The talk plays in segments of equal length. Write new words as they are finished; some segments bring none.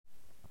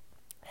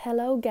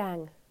Hello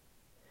gang!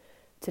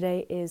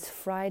 Today is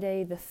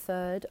Friday the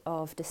 3rd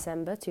of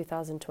December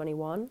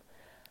 2021.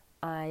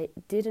 I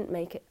didn't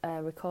make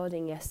a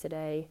recording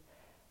yesterday.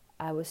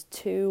 I was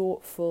too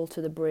full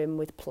to the brim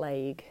with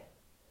plague.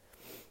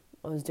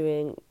 I was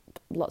doing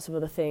lots of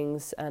other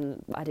things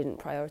and I didn't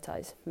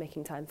prioritise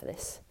making time for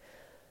this.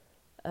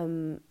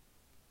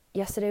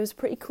 Yesterday was a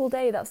pretty cool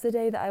day. That's the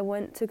day that I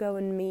went to go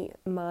and meet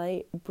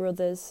my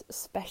brother's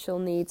special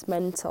needs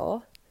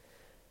mentor.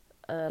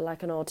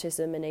 Like an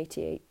autism and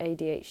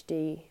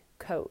ADHD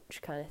coach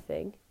kind of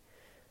thing.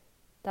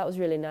 That was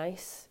really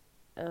nice.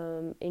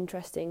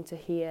 Interesting to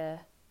hear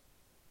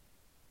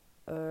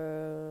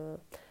the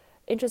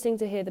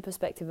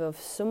perspective of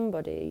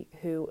somebody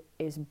who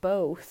is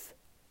both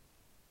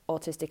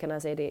autistic and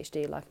has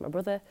ADHD like my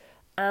brother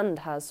and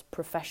has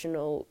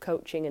professional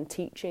coaching and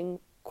teaching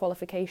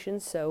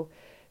qualifications, so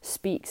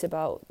speaks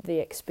about the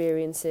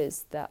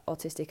experiences that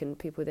autistic and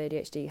people with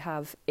ADHD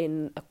have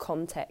in a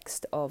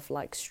context of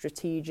like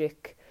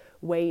strategic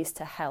ways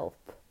to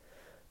help,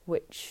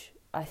 which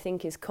I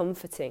think is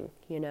comforting,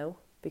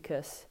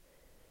 because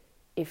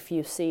if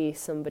you see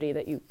somebody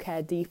that you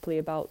care deeply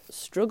about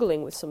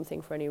struggling with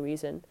something for any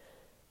reason,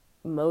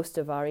 most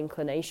of our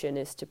inclination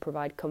is to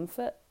provide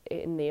comfort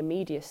in the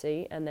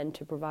immediacy and then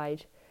to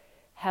provide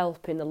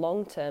help in the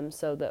long term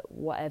so that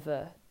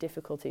whatever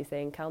difficulties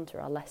they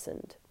encounter are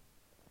lessened.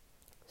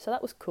 So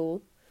that was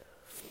cool.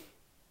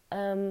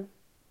 And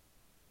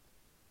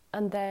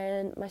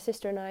then my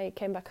sister and I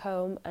came back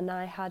home and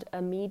I had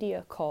a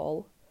media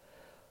call,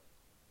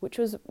 which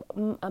was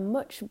a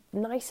much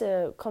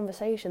nicer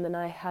conversation than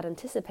I had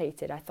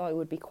anticipated. I thought it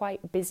would be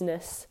quite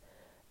business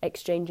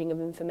exchanging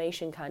of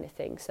information kind of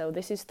thing. So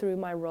this is through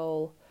my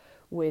role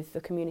with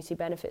the Community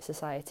Benefit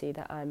Society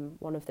that I'm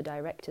one of the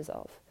directors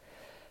of.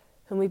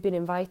 And we've been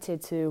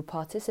invited to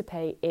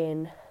participate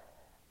in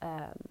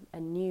a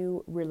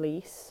new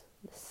release,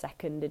 the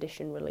second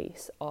edition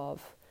release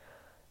of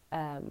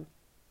a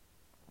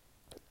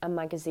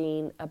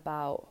magazine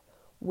about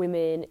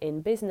women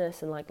in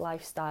business and like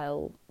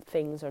lifestyle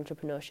things,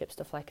 entrepreneurship,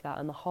 stuff like that.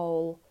 And the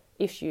whole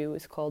issue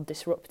is called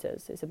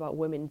Disruptors. It's about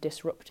women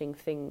disrupting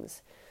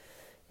things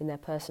in their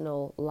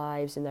personal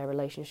lives, in their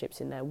relationships,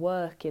 in their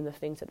work, in the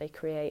things that they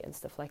create and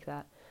stuff like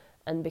that.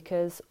 And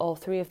because all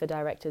three of the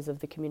directors of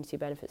the Community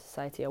Benefit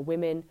Society are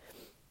women,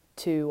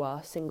 two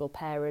are single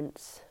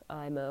parents,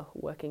 I'm a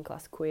working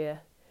class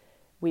queer,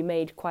 we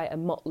made quite a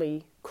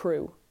motley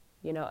crew,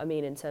 you know what I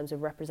mean, in terms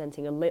of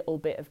representing a little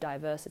bit of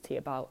diversity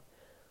about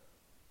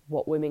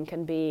what women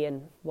can be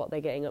and what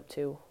they're getting up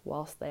to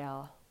whilst they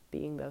are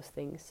being those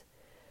things.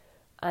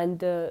 And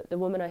the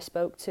woman I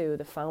spoke to,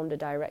 the founder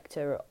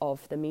director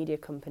of the media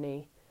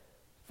company,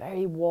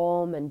 very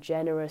warm and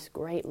generous,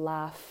 great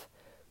laugh,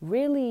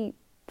 really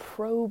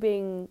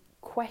probing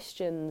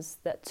questions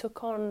that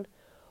took on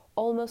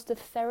almost a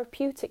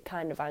therapeutic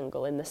kind of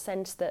angle, in the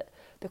sense that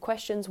the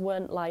questions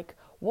weren't like,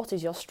 what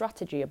is your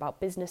strategy about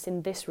business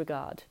in this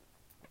regard?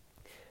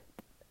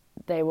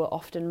 They were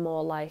often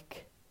more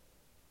like,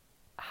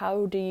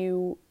 how do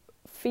you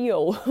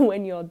feel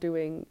when you're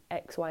doing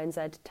X, Y, and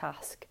Z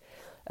task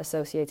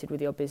associated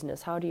with your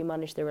business? How do you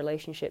manage the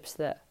relationships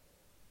that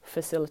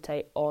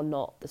facilitate or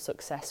not the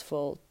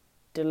successful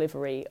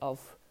delivery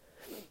of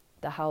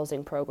the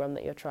housing program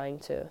that you're trying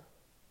to,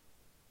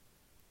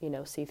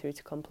 see through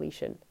to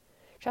completion?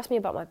 She asked me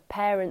about my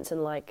parents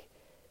and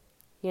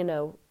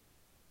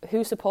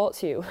who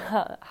supports you?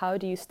 How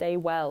do you stay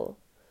well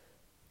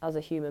as a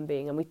human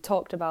being? And we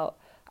talked about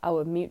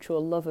our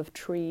mutual love of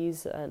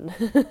trees and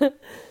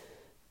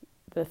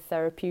the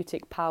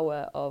therapeutic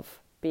power of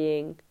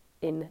being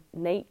in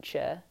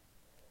nature.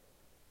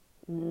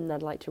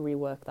 I'd like to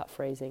rework that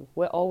phrasing.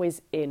 We're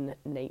always in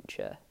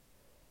nature.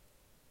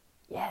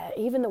 Yeah,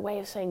 even the way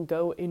of saying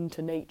go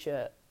into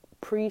nature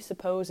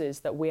presupposes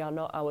that we are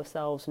not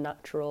ourselves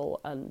natural,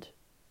 and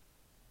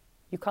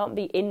you can't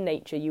be in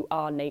nature, you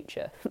are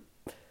nature.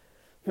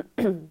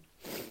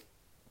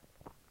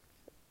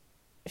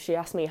 She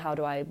asked me how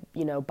do I,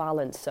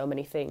 balance so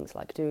many things,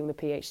 like doing the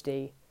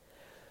PhD,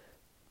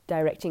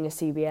 directing a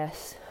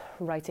CBS,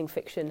 writing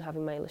fiction,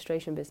 having my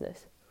illustration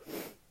business.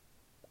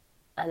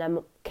 And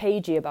I'm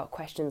cagey about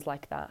questions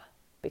like that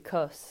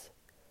because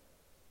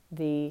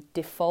the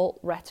default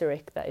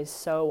rhetoric that is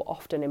so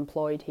often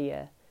employed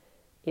here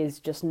is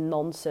just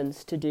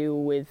nonsense to do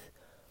with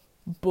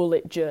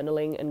bullet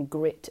journaling and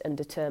grit and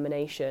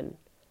determination.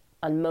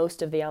 And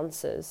most of the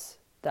answers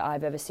that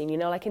I've ever seen,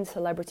 like in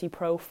celebrity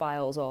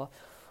profiles, or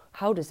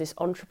how does this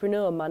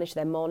entrepreneur manage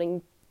their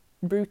morning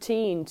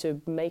routine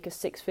to make a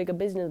 6-figure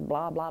business,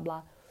 blah, blah,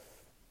 blah.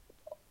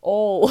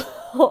 All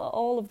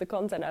of the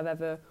content I've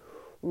ever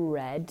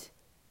read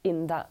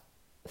in that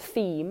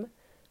theme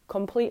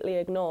completely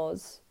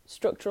ignores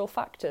structural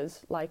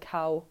factors like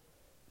how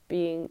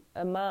being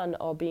a man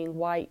or being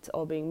white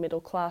or being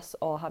middle class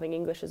or having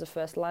English as a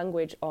first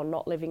language or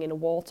not living in a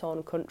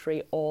war-torn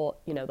country, or,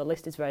 the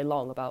list is very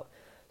long about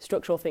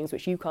structural things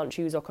which you can't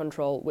choose or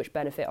control, which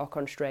benefit or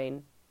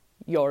constrain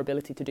your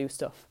ability to do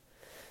stuff.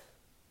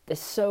 There's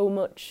so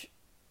much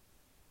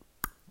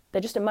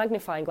they're just a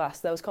magnifying glass.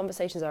 Those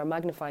conversations are a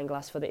magnifying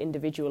glass for the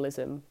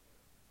individualism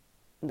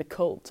and the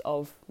cult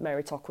of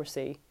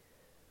meritocracy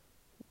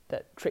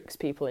that tricks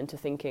people into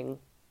thinking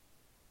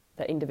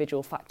that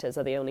individual factors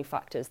are the only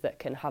factors that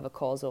can have a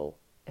causal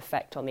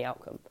effect on the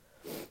outcome.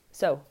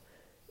 So,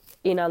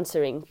 in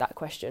answering that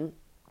question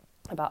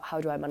about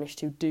how do I manage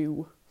to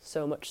do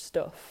so much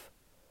stuff,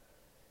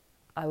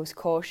 I was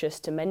cautious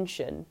to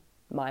mention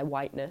my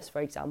whiteness,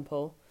 for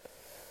example,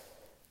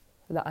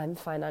 that I'm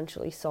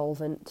financially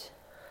solvent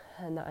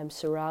and that I'm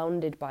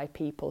surrounded by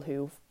people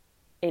who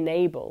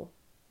enable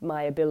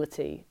my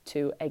ability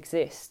to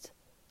exist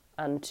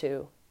and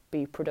to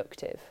be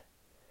productive.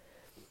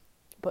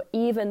 But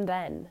even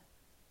then,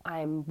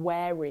 I'm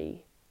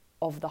wary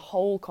of the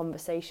whole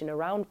conversation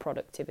around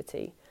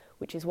productivity,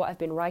 which is what I've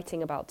been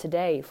writing about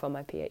today for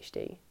my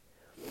PhD.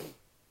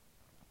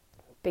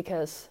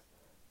 Because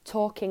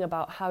talking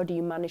about how do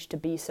you manage to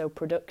be so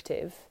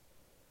productive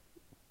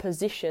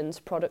positions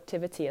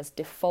productivity as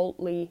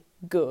defaultly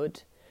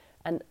good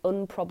and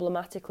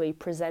unproblematically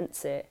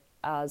presents it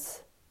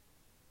as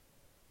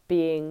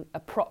being a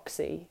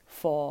proxy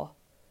for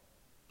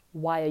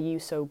why are you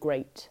so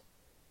great?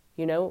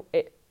 You know,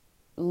 it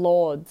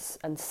lauds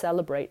and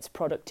celebrates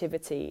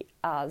productivity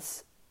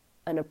as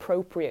an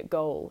appropriate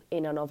goal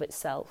in and of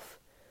itself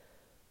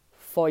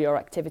for your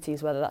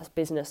activities, whether that's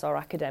business or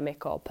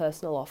academic or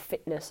personal or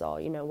fitness or,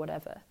 you know,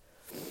 whatever.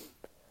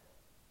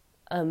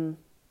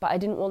 But I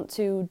didn't want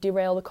to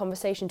derail the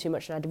conversation too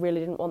much, and I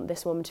really didn't want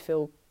this woman to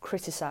feel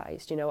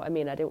criticised, you know what I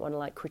mean? I didn't want to,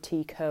 like,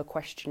 critique her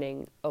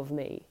questioning of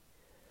me.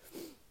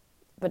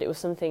 But it was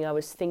something I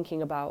was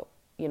thinking about,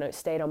 you know, it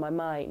stayed on my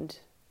mind,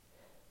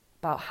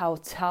 about how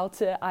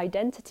to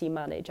identity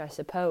manage, I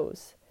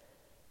suppose.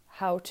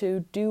 How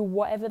to do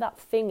whatever that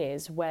thing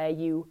is where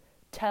you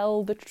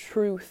tell the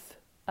truth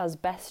as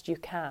best you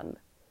can,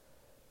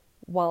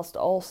 whilst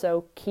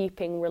also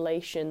keeping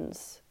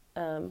relations,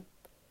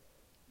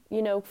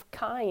 you know,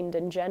 kind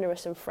and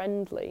generous and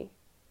friendly,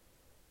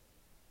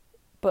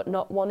 but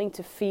not wanting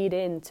to feed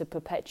into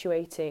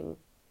perpetuating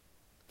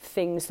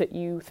things that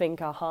you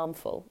think are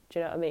harmful. Do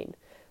you know what I mean?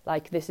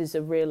 Like, this is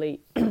a really,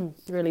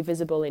 really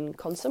visible in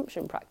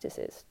consumption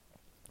practices.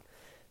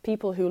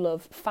 People who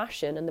love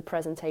fashion and the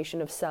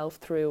presentation of self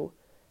through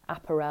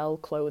apparel,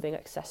 clothing,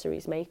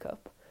 accessories,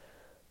 makeup.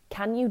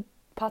 Can you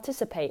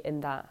participate in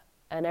that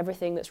and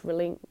everything that's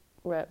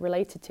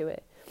related to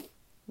it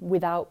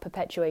without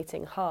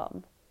perpetuating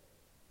harm?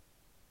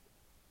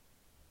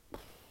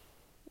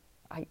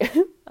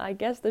 I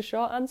guess the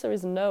short answer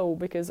is no,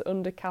 because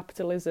under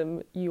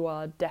capitalism you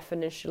are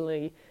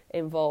definitionally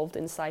involved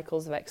in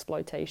cycles of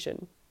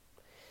exploitation.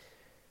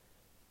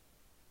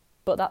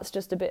 But that's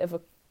just a bit of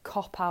a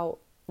cop-out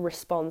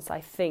response,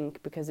 I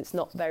think, because it's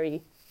not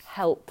very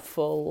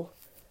helpful.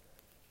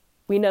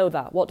 We know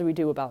that. What do we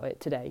do about it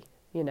today?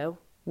 You know,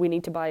 we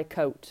need to buy a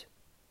coat.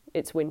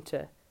 It's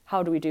winter.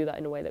 How do we do that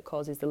in a way that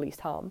causes the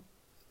least harm?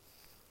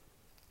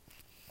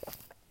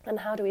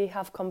 And how do we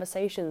have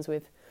conversations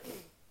with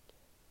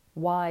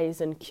wise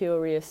and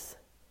curious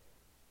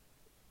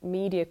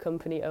media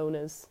company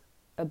owners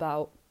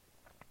about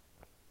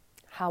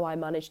how I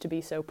manage to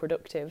be so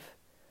productive,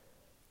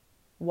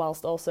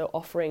 whilst also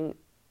offering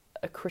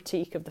a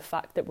critique of the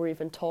fact that we're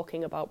even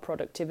talking about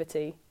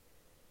productivity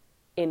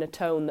in a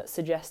tone that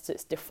suggests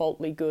it's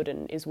defaultly good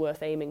and is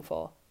worth aiming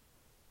for?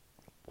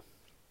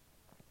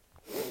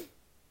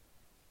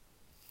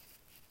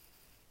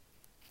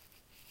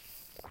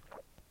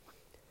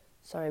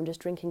 Sorry, I'm just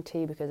drinking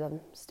tea because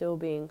I'm still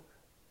being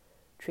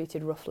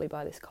treated roughly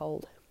by this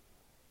cold.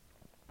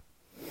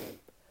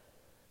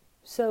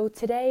 So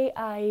today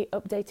I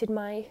updated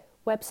my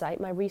website,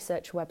 my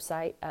research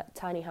website at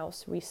Tiny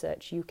House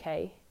Research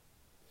UK.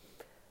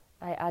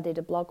 I added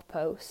a blog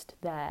post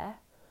there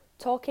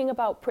talking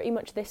about pretty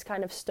much this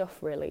kind of stuff,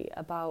 really,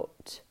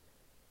 about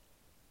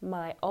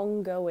my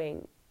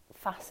ongoing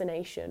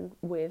fascination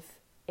with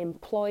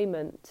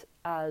employment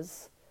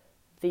as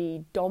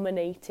the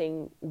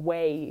dominating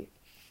way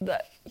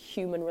that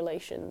human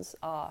relations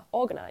are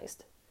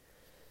organised.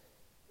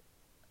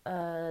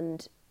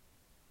 And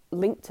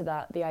linked to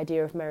that, the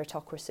idea of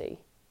meritocracy,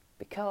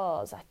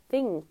 because I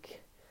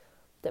think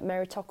that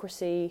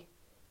meritocracy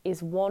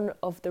is one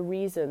of the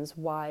reasons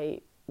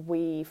why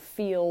we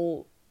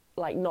feel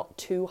like not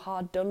too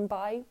hard done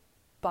by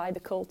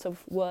the cult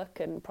of work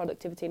and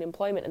productivity and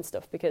employment and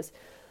stuff, because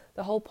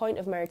the whole point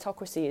of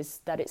meritocracy is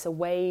that it's a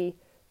way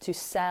to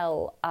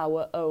sell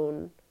our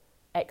own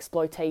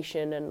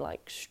exploitation and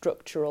like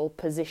structural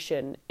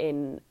position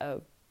in a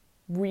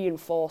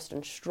reinforced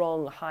and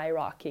strong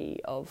hierarchy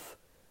of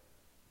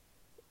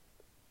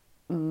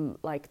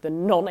like the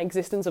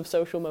non-existence of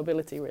social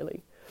mobility,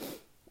 really,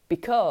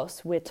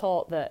 because we're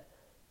taught that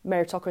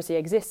meritocracy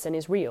exists and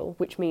is real,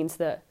 which means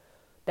that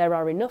there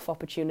are enough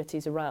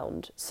opportunities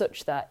around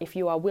such that if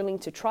you are willing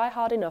to try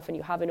hard enough and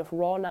you have enough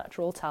raw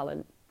natural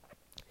talent,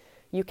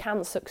 you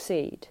can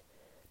succeed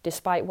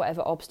despite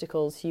whatever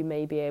obstacles you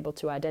may be able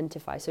to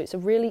identify. So it's a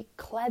really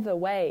clever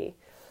way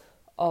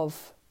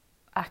of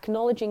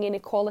acknowledging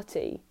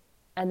inequality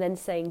and then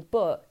saying,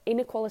 but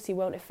inequality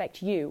won't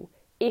affect you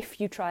if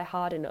you try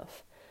hard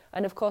enough.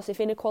 And of course, if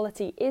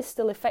inequality is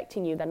still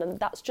affecting you, then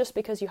that's just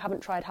because you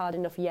haven't tried hard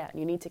enough yet. And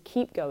you need to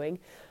keep going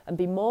and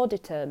be more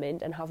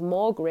determined and have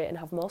more grit and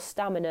have more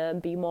stamina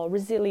and be more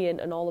resilient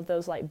and all of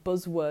those like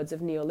buzzwords of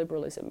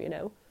neoliberalism, you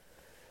know.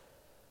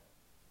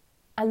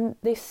 And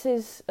this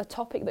is a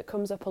topic that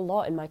comes up a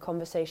lot in my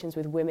conversations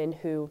with women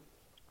who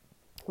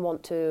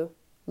want to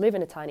live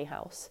in a tiny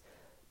house,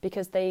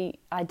 because they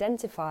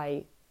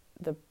identify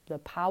the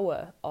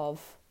power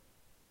of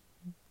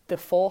the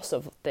force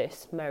of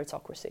this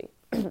meritocracy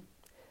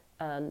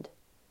and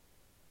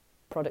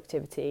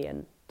productivity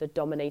and the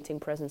dominating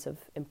presence of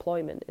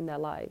employment in their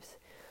lives.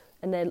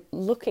 And they're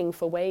looking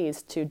for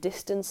ways to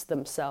distance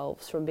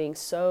themselves from being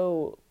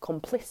so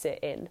complicit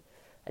in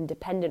and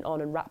dependent on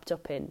and wrapped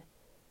up in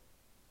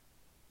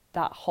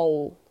that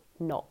whole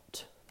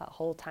knot, that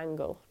whole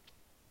tangle.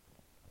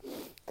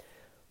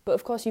 But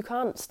of course, you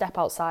can't step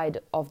outside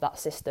of that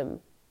system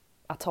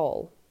at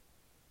all,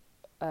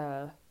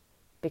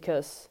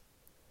 because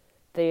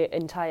the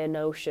entire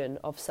notion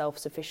of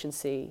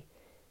self-sufficiency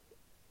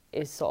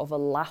is sort of a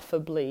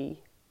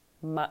laughably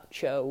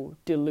macho,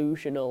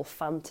 delusional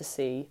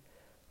fantasy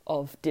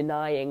of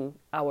denying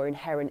our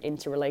inherent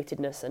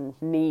interrelatedness and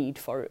need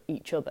for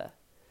each other.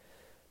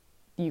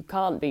 You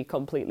can't be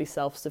completely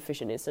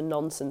self-sufficient. It's a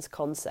nonsense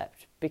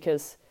concept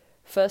because,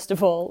 first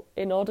of all,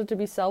 in order to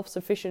be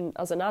self-sufficient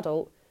as an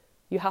adult,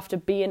 you have to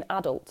be an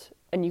adult,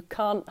 and you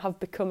can't have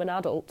become an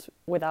adult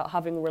without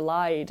having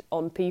relied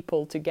on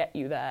people to get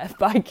you there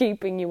by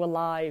keeping you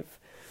alive.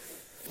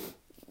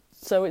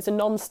 So it's a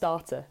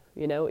non-starter,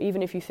 you know,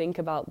 even if you think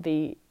about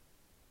the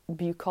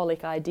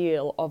bucolic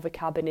ideal of a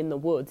cabin in the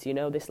woods, you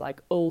know, this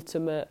like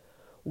ultimate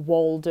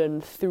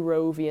Walden,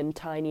 Thoreauvian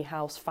tiny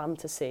house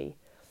fantasy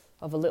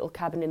of a little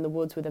cabin in the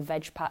woods with a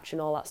veg patch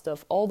and all that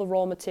stuff, all the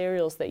raw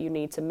materials that you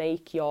need to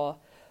make your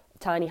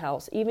tiny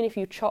house, even if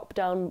you chop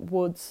down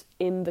woods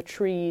in the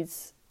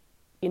trees,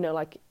 you know,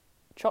 like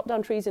chop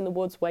down trees in the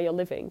woods where you're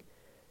living,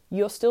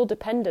 you're still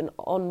dependent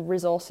on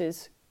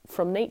resources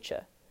from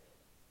nature.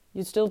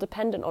 You're still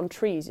dependent on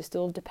trees. You're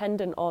still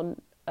dependent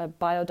on a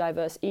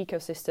biodiverse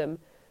ecosystem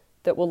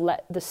that will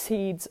let the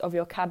seeds of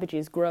your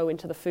cabbages grow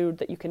into the food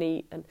that you can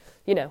eat. And,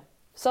 you know,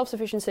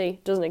 self-sufficiency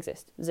doesn't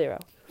exist. Zero.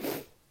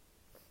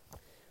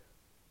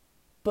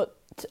 But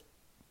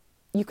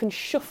you can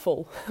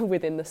shuffle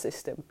within the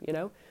system, you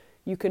know.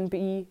 You can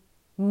be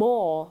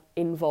more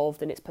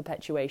involved in its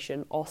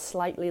perpetuation or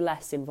slightly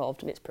less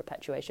involved in its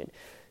perpetuation.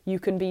 You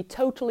can be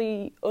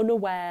totally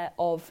unaware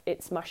of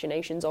its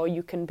machinations, or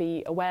you can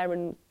be aware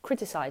and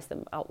criticise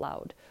them out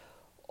loud.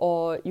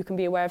 Or you can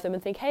be aware of them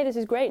and think, hey, this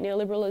is great,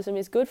 neoliberalism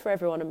is good for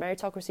everyone and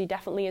meritocracy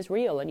definitely is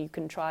real, and you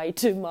can try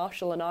to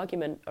marshal an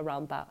argument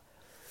around that.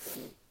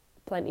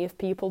 Plenty of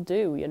people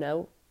do, you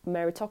know.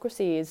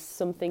 Meritocracy is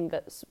something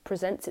that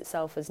presents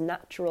itself as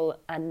natural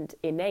and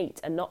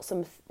innate, and not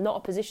a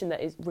position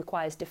that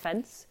requires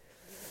defence.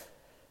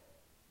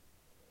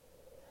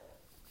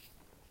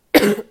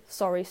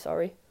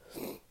 Sorry.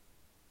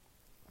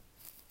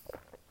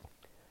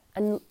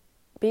 And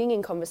being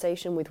in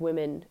conversation with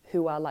women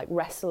who are like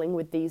wrestling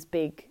with these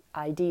big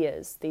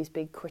ideas, these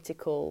big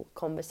critical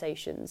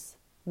conversations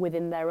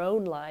within their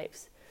own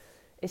lives,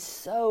 is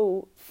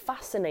so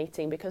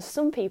fascinating, because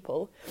some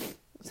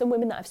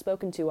women that I've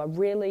spoken to are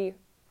really,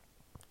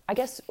 I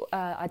guess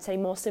I'd say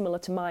more similar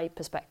to my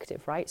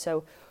perspective, right?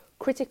 So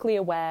critically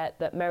aware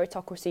that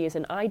meritocracy is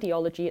an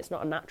ideology, it's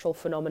not a natural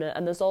phenomenon,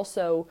 and there's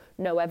also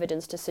no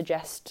evidence to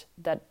suggest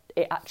that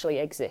it actually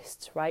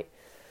exists, right?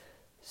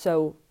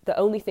 So the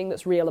only thing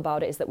that's real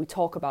about it is that we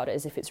talk about it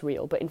as if it's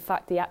real, but in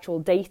fact the actual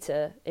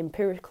data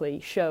empirically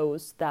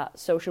shows that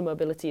social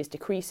mobility is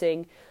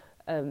decreasing,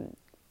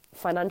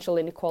 financial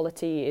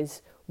inequality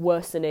is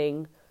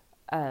worsening,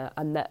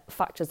 and that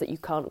factors that you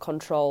can't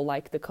control,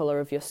 like the colour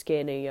of your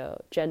skin or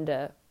your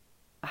gender,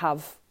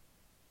 have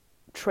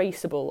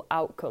traceable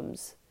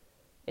outcomes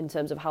in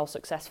terms of how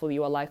successful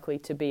you are likely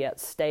to be at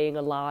staying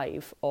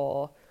alive,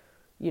 or,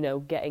 you know,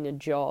 getting a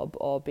job,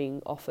 or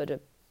being offered a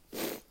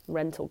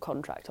rental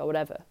contract or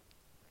whatever.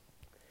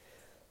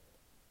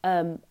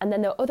 And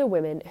then there are other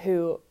women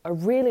who are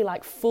really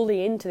like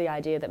fully into the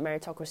idea that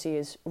meritocracy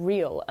is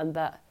real, and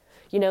that,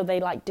 you know, they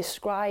like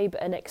describe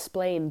and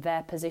explain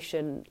their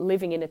position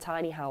living in a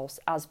tiny house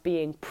as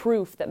being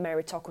proof that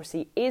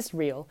meritocracy is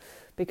real,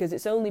 because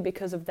it's only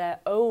because of their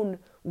own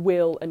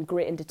will and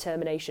grit and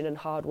determination and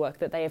hard work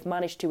that they have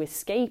managed to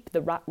escape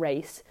the rat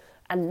race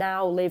and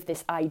now live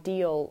this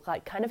ideal,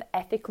 like kind of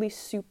ethically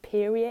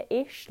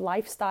superior-ish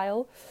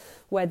lifestyle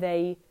where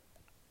they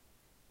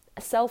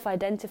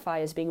self-identify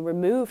as being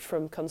removed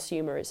from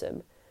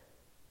consumerism.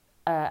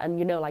 And,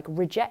 you know, like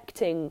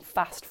rejecting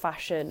fast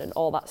fashion and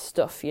all that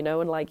stuff, you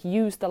know, and like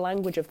use the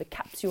language of the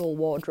capsule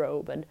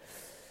wardrobe, and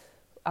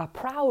are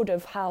proud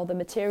of how the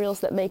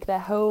materials that make their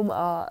home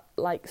are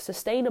like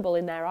sustainable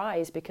in their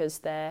eyes because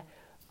they're,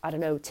 I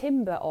don't know,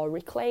 timber or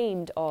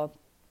reclaimed, or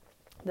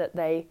that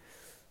they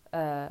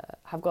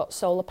have got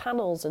solar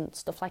panels and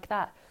stuff like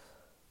that.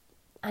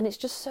 And it's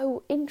just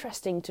so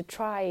interesting to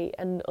try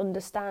and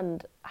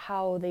understand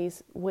how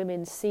these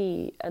women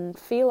see and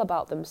feel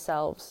about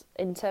themselves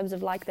in terms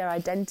of like their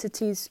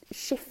identities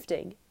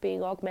shifting,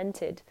 being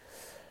augmented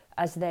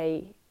as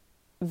they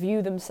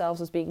view themselves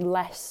as being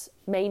less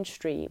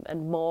mainstream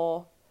and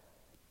more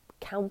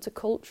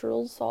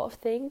countercultural sort of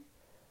thing,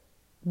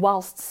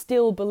 whilst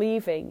still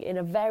believing in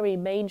a very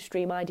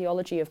mainstream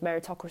ideology of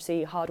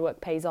meritocracy, hard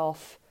work pays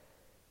off,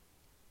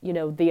 you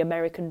know, the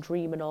American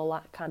dream and all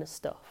that kind of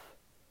stuff.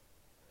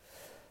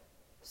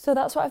 So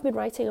that's what I've been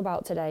writing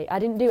about today. I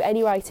didn't do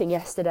any writing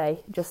yesterday,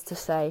 just to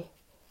say.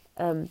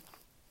 So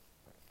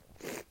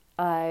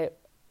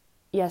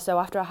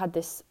after I had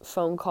this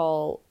phone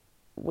call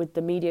with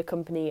the media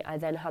company, I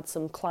then had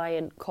some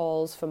client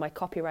calls for my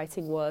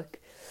copywriting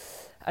work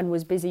and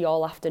was busy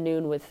all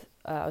afternoon with,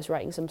 I was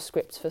writing some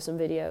scripts for some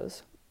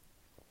videos.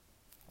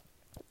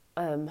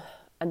 And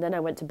then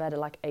I went to bed at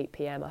like 8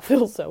 p.m. I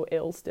feel so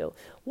ill still.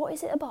 What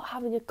is it about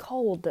having a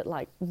cold that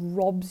like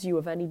robs you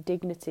of any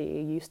dignity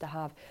you used to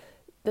have?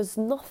 There's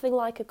nothing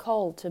like a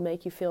cold to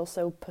make you feel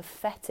so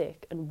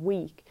pathetic and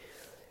weak.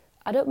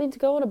 I don't mean to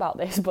go on about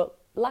this, but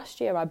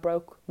last year I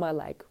broke my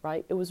leg,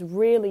 right? It was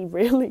really,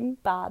 really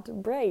bad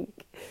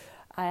break.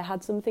 I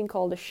had something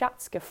called a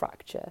Schatzka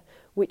fracture,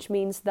 which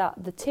means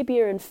that the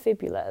tibia and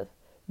fibula,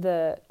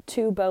 the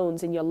two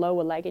bones in your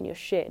lower leg and your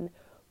shin,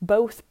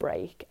 both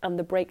break, and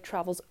the break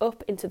travels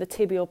up into the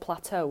tibial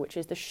plateau, which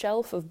is the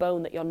shelf of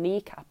bone that your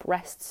kneecap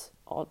rests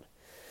on.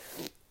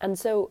 And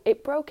so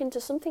it broke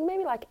into something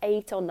maybe like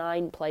 8 or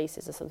 9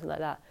 places or something like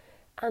that.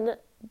 And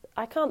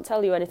I can't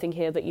tell you anything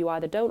here that you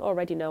either don't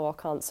already know or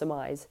can't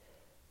surmise.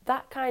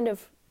 That kind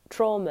of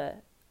trauma,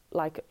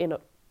 like in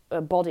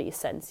a body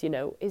sense, you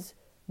know, is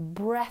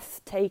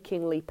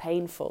breathtakingly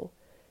painful.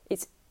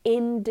 It's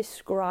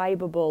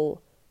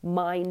indescribable,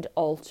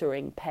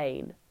 mind-altering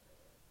pain.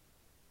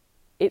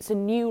 It's a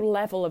new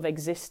level of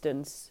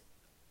existence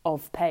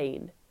of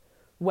pain,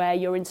 where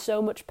you're in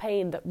so much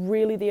pain that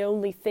really the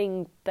only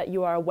thing that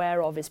you are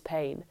aware of is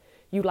pain.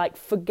 You like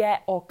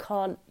forget or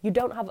can't, you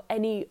don't have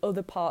any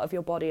other part of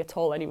your body at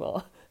all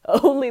anymore.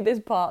 Only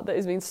this part that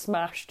has been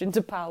smashed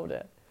into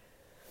powder.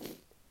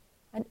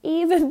 And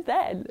even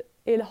then,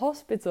 in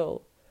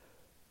hospital,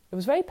 it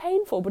was very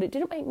painful, but it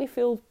didn't make me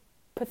feel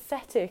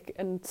pathetic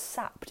and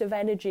sapped of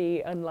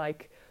energy and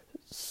like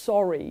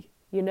sorry,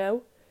 you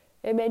know?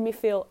 It made me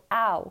feel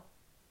ow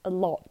a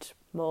lot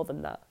more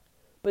than that.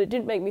 But it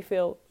didn't make me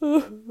feel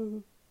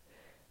and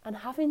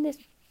having this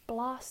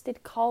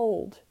blasted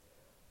cold,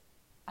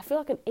 I feel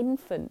like an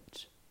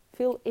infant. I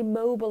feel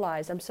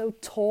immobilized. I'm so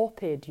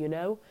torpid, you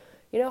know?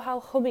 You know how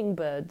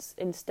hummingbirds,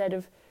 instead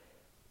of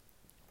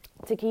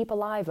to keep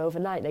alive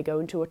overnight, they go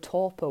into a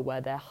torpor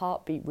where their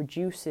heartbeat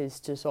reduces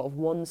to sort of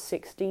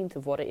 1/16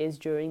 of what it is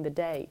during the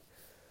day.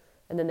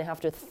 And then they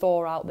have to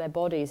thaw out their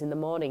bodies in the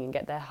morning and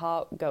get their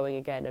heart going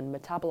again and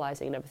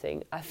metabolizing and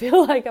everything. I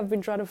feel like I've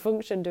been trying to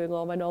function doing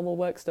all my normal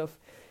work stuff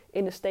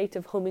in a state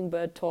of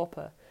hummingbird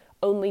torpor,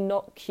 only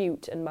not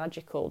cute and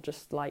magical,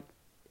 just like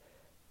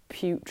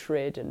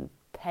putrid and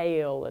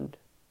pale and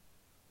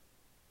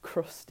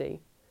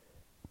crusty.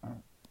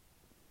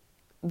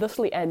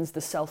 Thusly ends the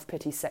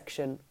self-pity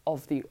section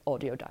of the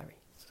audio diary.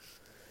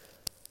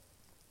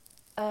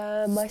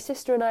 My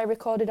sister and I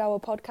recorded our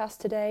podcast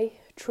today,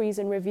 Trees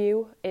in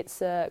Review.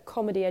 It's a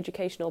comedy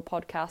educational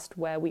podcast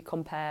where we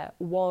compare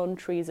one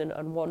treason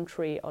and one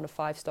tree on a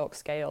 5-stalk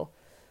scale.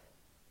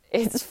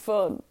 It's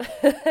fun.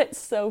 It's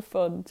so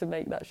fun to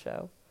make that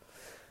show.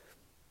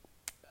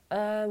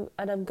 And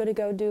I'm going to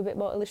go and do a bit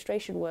more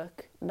illustration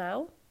work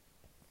now.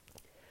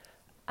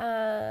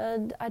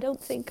 And I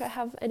don't think I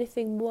have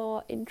anything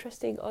more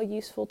interesting or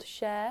useful to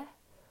share.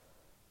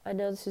 I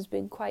know this has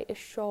been quite a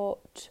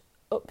short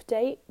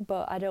update,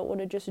 but I don't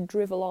want to just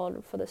drivel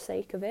on for the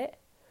sake of it.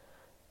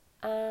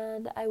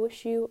 And I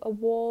wish you a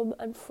warm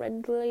and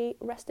friendly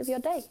rest of your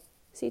day.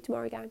 See you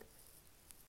tomorrow, gang.